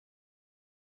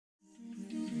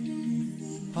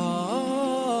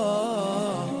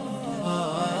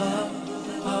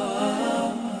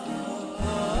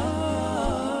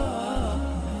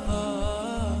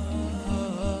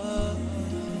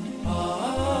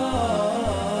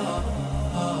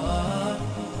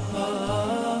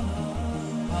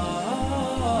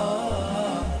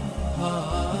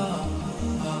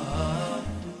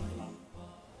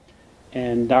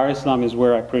Dar es Salaam is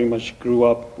where I pretty much grew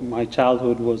up. My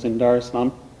childhood was in Dar es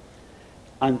Salaam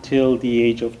until the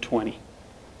age of 20.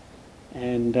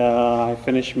 And I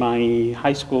finished my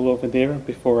high school over there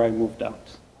before I moved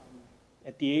out.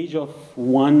 At the age of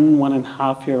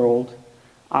 1.5 years old,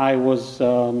 I was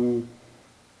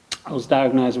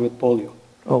diagnosed with polio.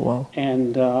 Oh, wow.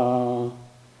 And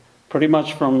pretty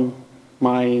much from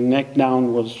my neck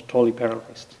down was totally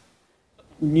paralyzed.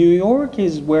 New York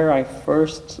is where I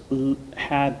first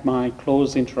had my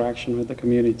close interaction with the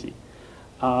community.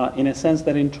 In a sense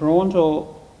that in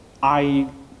Toronto, my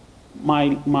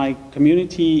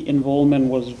community involvement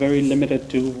was very limited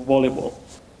to volleyball.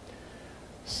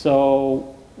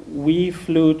 So we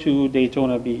flew to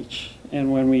Daytona Beach,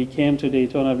 and when we came to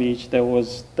Daytona Beach, that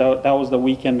was the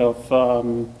weekend of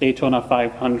Daytona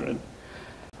 500.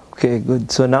 Okay,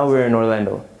 good. So now we're in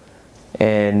Orlando,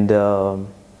 and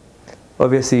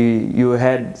obviously you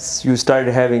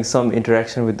started having some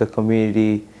interaction with the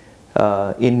community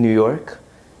in New York,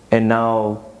 and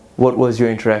now what was your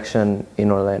interaction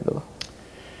in Orlando?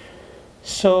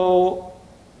 So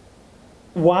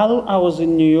while I was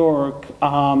in New York,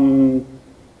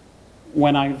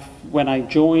 when I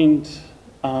joined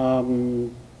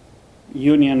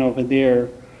Union over there,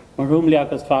 Marhum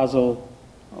Liaquat Fazal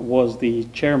was the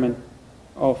chairman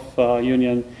of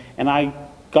Union, and I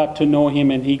got to know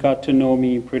him and he got to know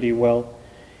me pretty well.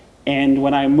 And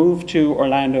when I moved to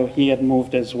Orlando, he had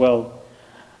moved as well.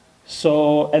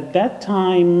 So at that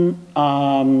time,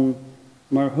 Marhum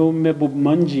Mehboob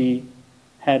Manji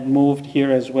had moved here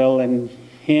as well, and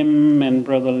him and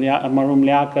Brother Marhum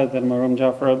Liaquat and Marhum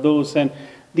Jafar Abdul Hussein,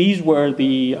 these were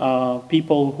the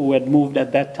people who had moved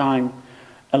at that time,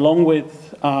 along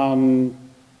with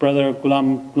Brother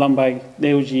Ghulam Bhai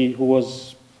Dewji, who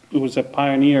was a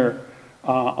pioneer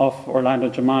of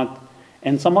Orlando Jamaat,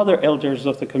 and some other elders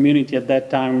of the community at that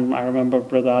time. I remember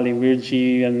Brother Ali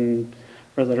Virji and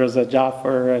Brother Raza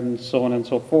Jafar and so on and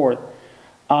so forth.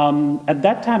 At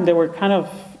that time, there were kind of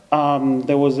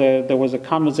there was a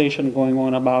conversation going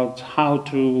on about how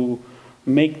to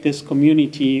make this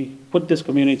community, put this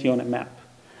community on a map,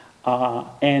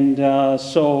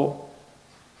 so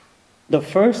the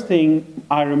first thing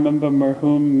I remember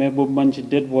Marhum Mehboob Manji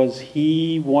did was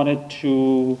he wanted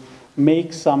to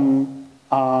make some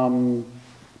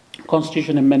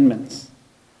constitution amendments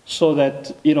so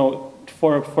that, you know,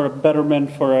 for a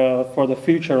betterment for the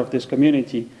future of this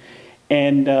community.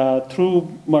 And through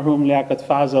Marhum Liaquat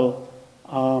Fazal,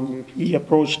 he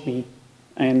approached me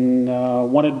and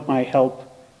wanted my help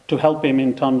to help him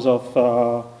in terms of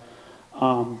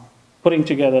putting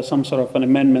together some sort of an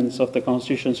amendments of the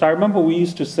Constitution. So I remember we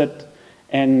used to sit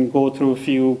and go through a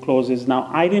few clauses. Now,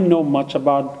 I didn't know much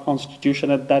about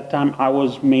Constitution at that time. I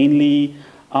was mainly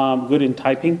good in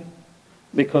typing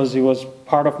because it was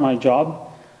part of my job.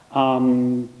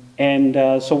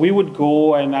 So we would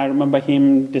go, and I remember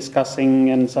him discussing,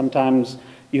 and sometimes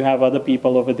you have other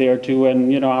people over there too,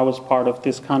 and, you know, I was part of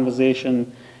this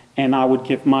conversation, and I would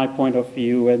give my point of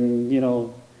view, and, you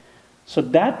know, so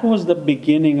that was the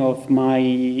beginning of my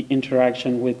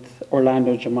interaction with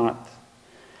Orlando Jamaat.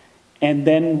 And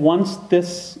then once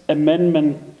this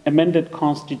amended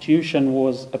constitution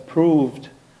was approved,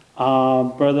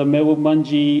 Brother Mehboob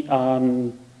Manji,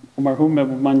 Marhum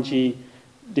Mehboob Manji,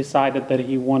 decided that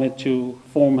he wanted to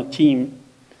form a team,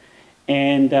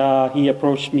 and he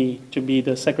approached me to be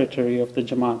the secretary of the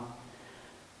Jamaat.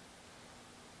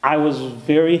 I was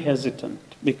very hesitant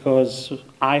because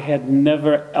I had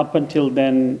never, up until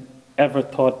then, ever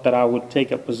thought that I would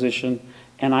take a position,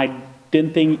 and I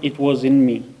didn't think it was in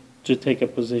me to take a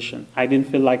position. I didn't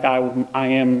feel like I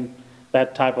am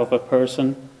that type of a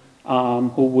person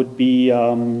who would be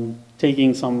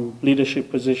taking some leadership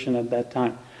position at that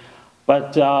time.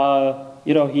 But,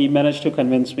 you know, he managed to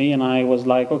convince me, and I was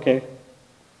like, okay,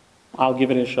 I'll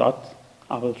give it a shot.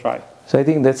 I will try. So I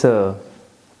think that's a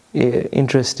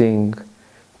interesting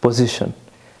position.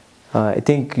 I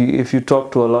think if you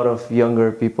talk to a lot of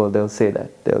younger people, they'll say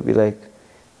that. They'll be like,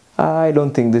 I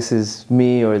don't think this is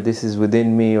me, or this is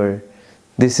within me, or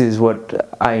this is what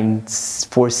I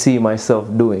foresee myself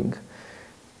doing.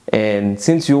 And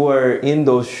since you were in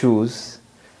those shoes,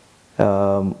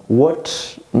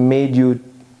 what made you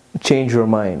change your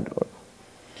mind?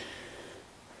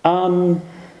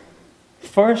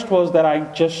 First was that I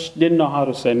just didn't know how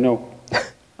to say no.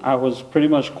 I was pretty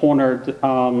much cornered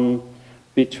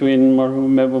between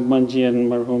Marhum Mehboob Manji and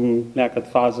Marhum Liaquat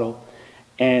Fazal.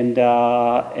 And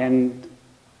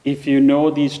if you know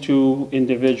these two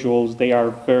individuals, they are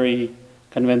very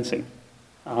convincing.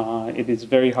 It is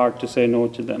very hard to say no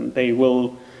to them. They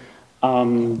will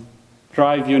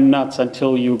drive you nuts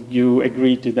until you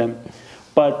agree to them.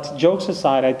 But jokes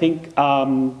aside, I think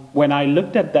when I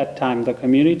looked at that time, the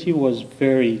community was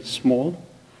very small,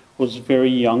 was very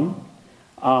young.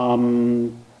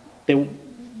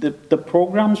 The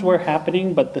programs were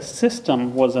happening, but the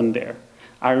system wasn't there.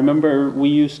 I remember we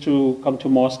used to come to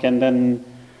mosque and then,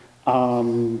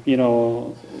 you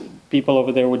know, people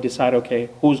over there would decide, okay,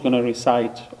 who's going to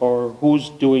recite, or who's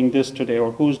doing this today,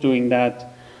 or who's doing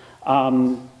that.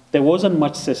 There wasn't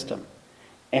much system.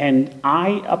 And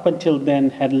I, up until then,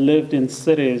 had lived in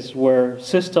cities where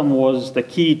system was the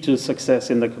key to success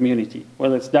in the community,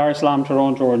 whether it's Dar es Salaam,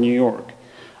 Toronto, or New York.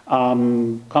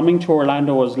 Coming to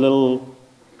Orlando was a little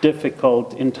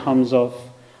difficult in terms of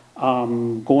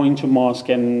going to mosque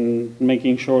and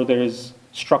making sure there is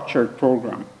structured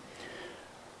program.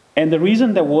 And the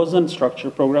reason there wasn't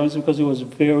structured program is because it was a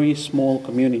very small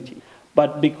community.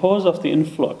 But because of the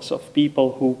influx of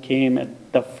people who came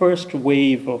at the first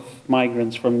wave of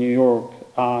migrants from New York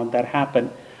that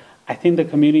happened, I think the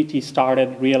community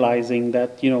started realizing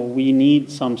that, you know, we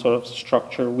need some sort of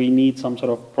structure, we need some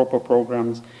sort of proper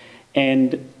programs.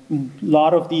 And a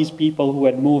lot of these people who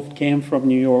had moved came from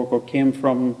New York or came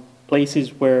from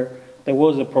places where there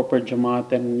was a proper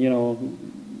Jamaat and, you know,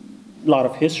 a lot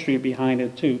of history behind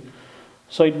it too.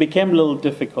 So it became a little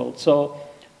difficult. So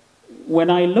when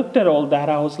I looked at all that,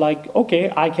 I was like,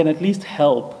 okay, I can at least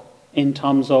help in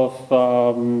terms of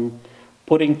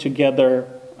putting together,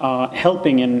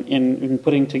 helping in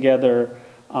putting together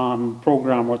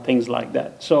program or things like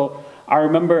that. So I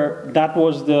remember that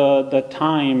was the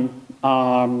time,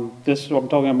 this is what I'm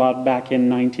talking about back in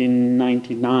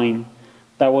 1999,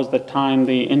 that was the time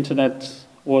the internet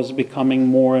was becoming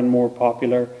more and more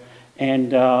popular.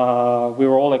 And we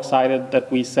were all excited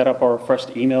that we set up our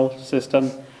first email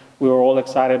system. We were all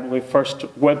excited with first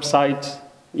website,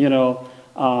 you know,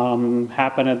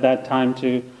 happened at that time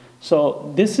too.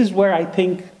 So this is where I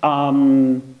think,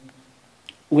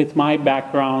 with my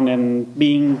background and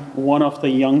being one of the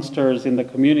youngsters in the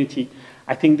community,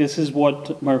 I think this is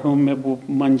what Marhum Mehboob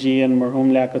Manji and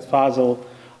Marhum Liaquat Fazil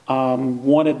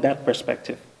wanted, that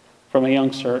perspective from a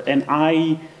youngster. And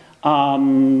I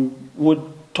would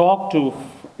talk to,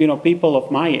 you know, people of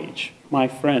my age, my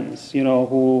friends, you know,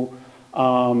 who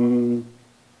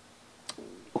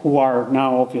are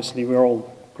now, obviously, we're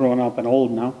all grown up and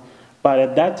old now. But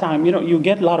at that time, you know, you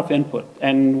get a lot of input.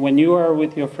 And when you are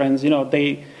with your friends, you know,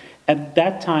 they, at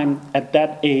that time, at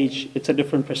that age, it's a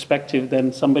different perspective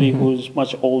than somebody who's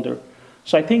much older.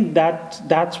 So I think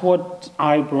that's what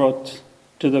I brought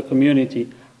to the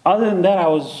community. Other than that, I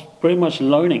was pretty much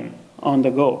learning on the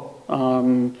go.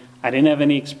 I didn't have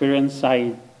any experience.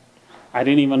 I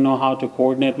didn't even know how to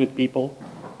coordinate with people.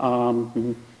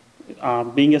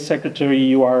 Being a secretary,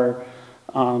 you are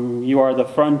the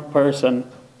front person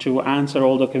to answer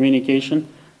all the communication.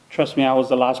 Trust me, I was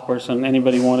the last person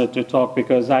anybody wanted to talk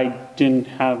because I didn't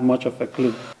have much of a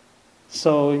clue.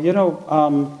 So, you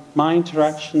know, my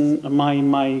interaction,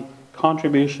 my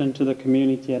contribution to the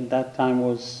community at that time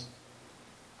was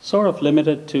sort of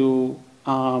limited to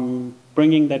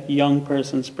bringing that young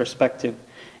person's perspective.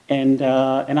 And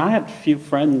I had a few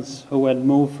friends who had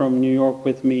moved from New York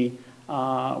with me.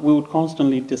 We would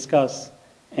constantly discuss,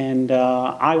 and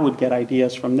I would get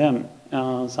ideas from them.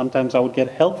 Sometimes I would get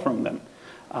help from them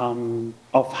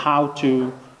of how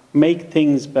to make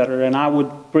things better, and I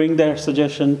would bring their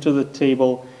suggestion to the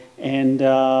table. And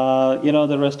you know,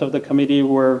 the rest of the committee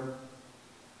were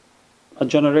a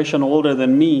generation older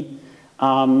than me,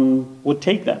 would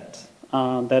take that,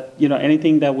 you know,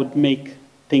 anything that would make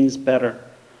things better.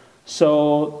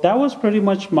 So that was pretty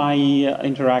much my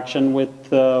interaction with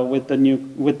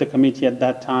the committee at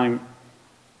that time,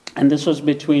 and this was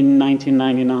between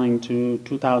 1999 to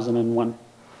 2001.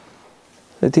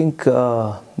 I think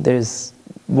there's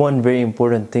one very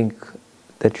important thing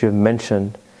that you've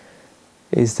mentioned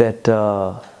is that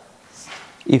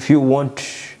if you want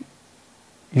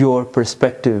your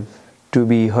perspective to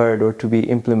be heard or to be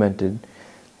implemented,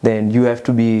 then you have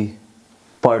to be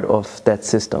part of that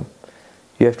system.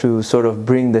 You have to sort of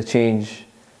bring the change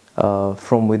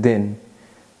from within,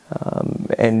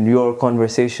 and your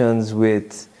conversations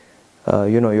with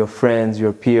you know, your friends,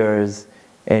 your peers,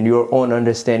 and your own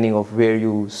understanding of where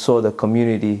you saw the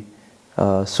community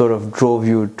sort of drove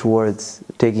you towards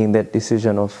taking that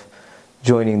decision of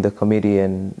joining the committee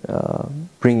and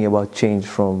bringing about change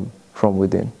from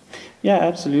within. Yeah,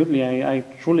 absolutely. I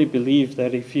truly believe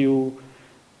that if you,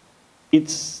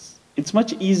 it's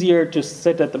much easier to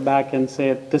sit at the back and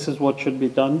say, this is what should be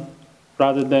done,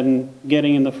 rather than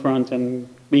getting in the front and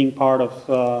being part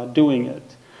of doing it.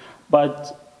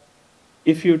 But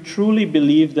if you truly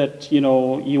believe that, you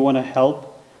know, you want to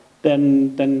help,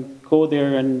 then go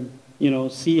there and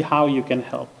see how you can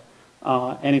help.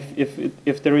 And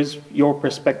if there is your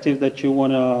perspective that you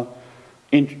want to,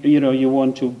 you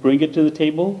want to bring it to the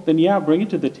table, then yeah, bring it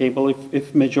to the table.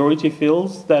 If majority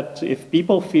feels that, if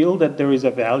people feel that there is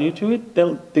a value to it,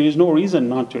 there is no reason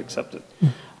not to accept it.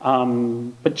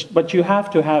 But you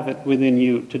have to have it within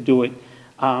you to do it.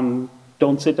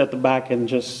 Don't sit at the back and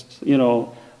just,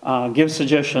 give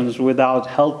suggestions without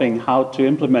helping how to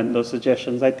implement those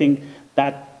suggestions. I think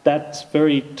that's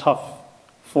very tough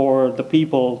for the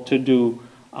people to do.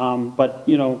 But,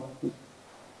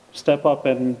 step up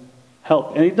and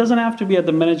help. And it doesn't have to be at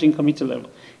the managing committee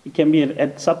level. It can be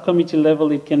at subcommittee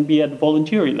level. It can be at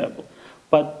voluntary level.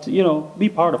 But, be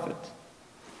part of it.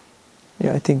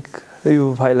 Yeah, I think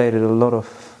you've highlighted a lot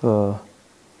of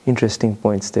interesting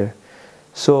points there.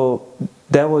 So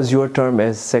that was your term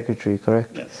as secretary,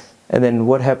 correct? Yes. And then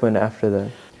what happened after that?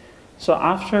 So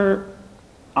after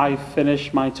I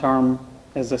finished my term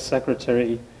as a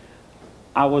secretary,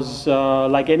 I was,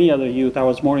 like any other youth, I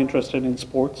was more interested in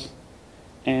sports.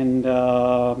 And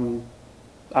I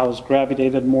was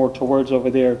gravitated more towards over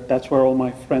there. That's where all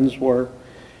my friends were.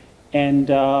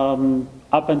 And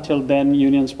up until then,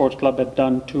 Union Sports Club had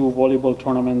done 2 volleyball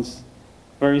tournaments,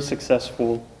 very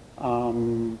successful.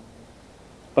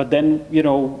 But then,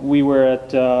 we were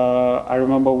at, I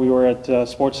remember we were at a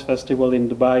sports festival in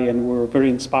Dubai, and we were very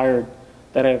inspired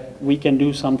that we can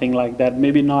do something like that,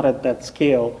 maybe not at that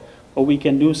scale, but we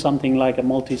can do something like a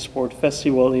multi-sport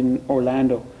festival in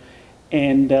Orlando.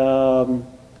 And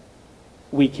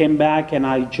we came back, and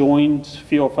I joined, a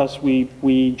few of us,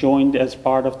 we joined as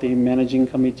part of the managing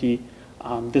committee.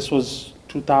 This was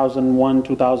 2001,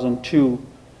 2002.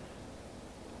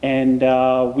 And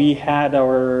we had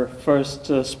our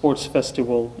first sports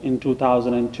festival in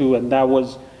 2002, and that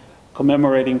was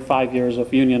commemorating 5 years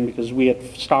of Union, because we had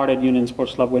started Union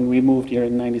Sports Club when we moved here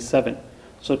in '97.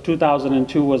 So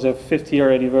 2002 was a 5th-year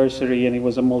anniversary, and it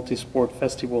was a multi-sport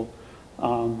festival.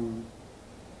 So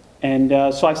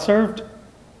I served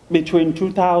between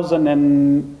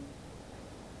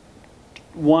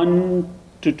 2001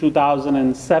 to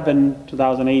 2007,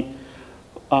 2008,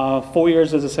 4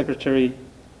 years as a secretary,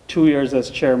 2 years as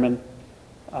chairman.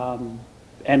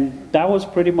 And that was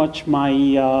pretty much my,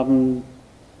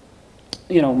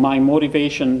 my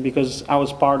motivation, because I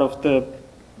was part of the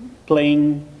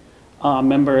playing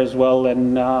member as well.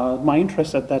 And my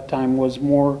interest at that time was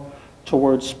more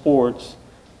towards sports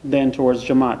than towards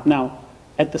Jamaat. Now,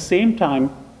 at the same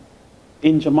time,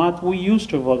 in Jamaat, we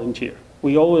used to volunteer.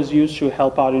 We always used to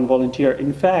help out and volunteer.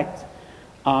 In fact,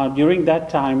 during that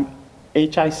time,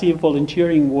 HIC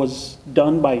volunteering was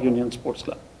done by Union Sports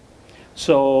Club.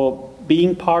 So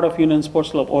being part of Union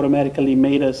Sports Club automatically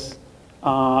made us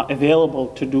available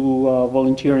to do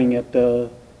volunteering at the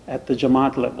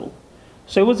Jamaat level.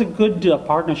 So it was a good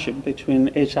partnership between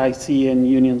HIC and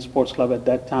Union Sports Club at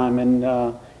that time, and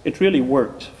it really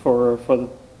worked for the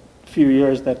few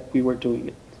years that we were doing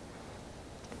it.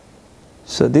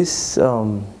 So this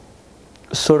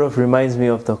sort of reminds me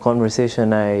of the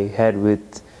conversation I had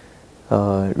with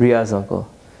Riaz uncle.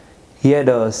 He had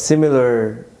a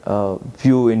similar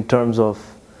view in terms of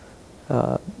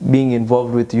being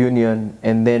involved with Union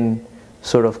and then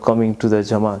sort of coming to the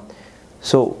Jamaat.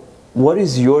 So what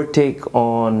is your take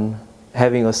on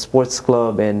having a sports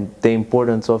club and the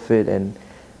importance of it, and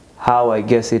how, I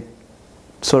guess, it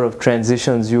sort of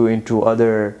transitions you into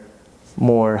other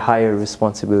more higher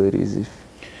responsibilities?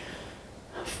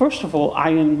 First of all,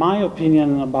 in my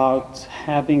opinion about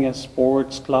having a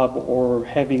sports club or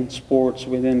having sports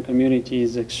within community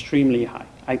is extremely high.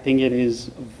 I think it is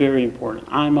very important.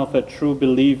 I'm of a true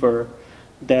believer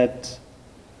that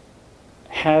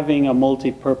having a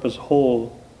multi-purpose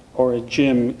hall or a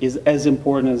gym is as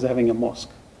important as having a mosque,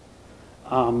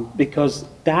 because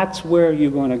that's where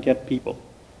you're going to get people.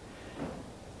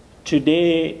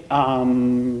 Today,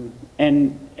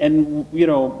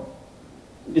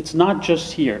 it's not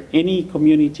just here. Any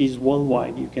communities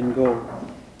worldwide you can go.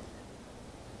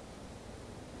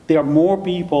 There are more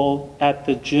people at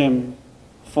the gym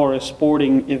for a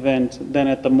sporting event than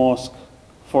at the mosque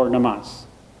for namaz.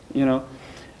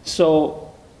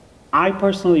 So I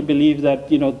personally believe that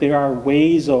there are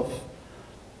ways of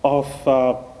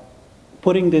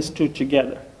putting these two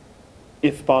together,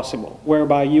 if possible,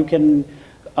 whereby you can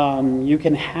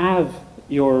have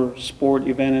your sport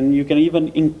event, and you can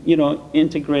even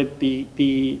integrate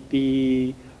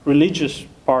the religious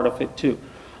part of it too.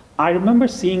 I remember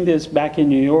seeing this back in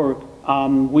New York.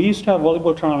 We used to have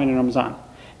volleyball tournament in Ramzan,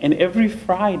 and every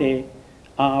Friday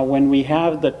when we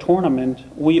have the tournament,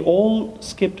 we all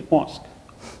skipped mosque.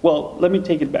 Well, let me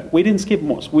take it back. We didn't skip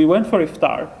mosque. We went for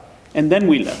iftar, and then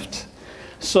we left.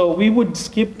 So we would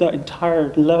skip the entire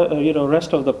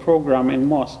rest of the program in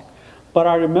mosque. But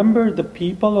I remember the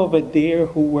people over there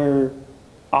who were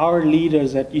our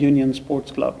leaders at Union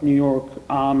Sports Club, New York,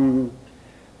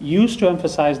 used to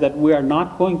emphasize that we are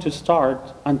not going to start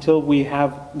until we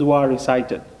have dua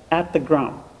recited at the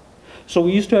ground. So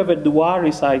we used to have a dua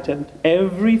recited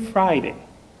every Friday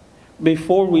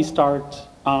before we start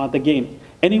the game.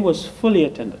 And it was fully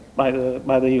attended by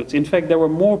the youths. In fact, there were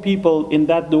more people in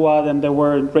that dua than there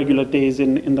were in regular days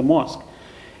in the mosque.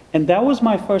 And that was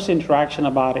my first interaction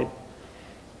about it.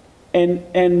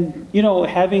 And you know,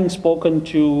 having spoken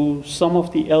to some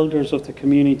of the elders of the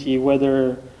community,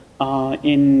 whether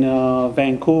in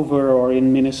Vancouver or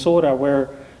in Minnesota, where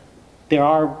there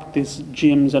are these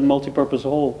gyms and multipurpose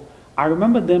hall, I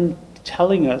remember them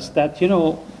telling us that, you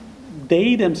know,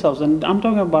 they themselves, and I'm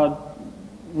talking about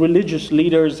religious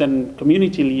leaders and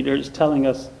community leaders, telling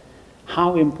us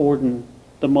how important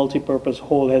the multipurpose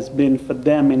hall has been for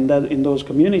them in those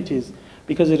communities,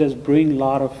 because it has bring a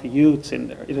lot of youths in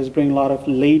there. It has bring a lot of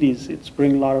ladies. It's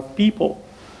bring a lot of people.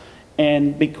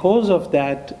 And because of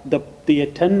that, the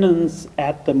attendance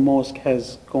at the mosque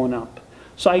has gone up.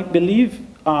 So I believe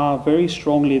very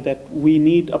strongly that we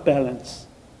need a balance.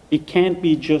 It can't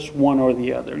be just one or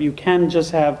the other. You can't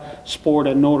just have sport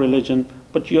and no religion,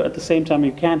 but at the same time,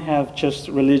 you can't have just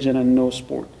religion and no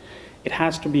sport. It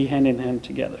has to be hand in hand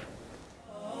together.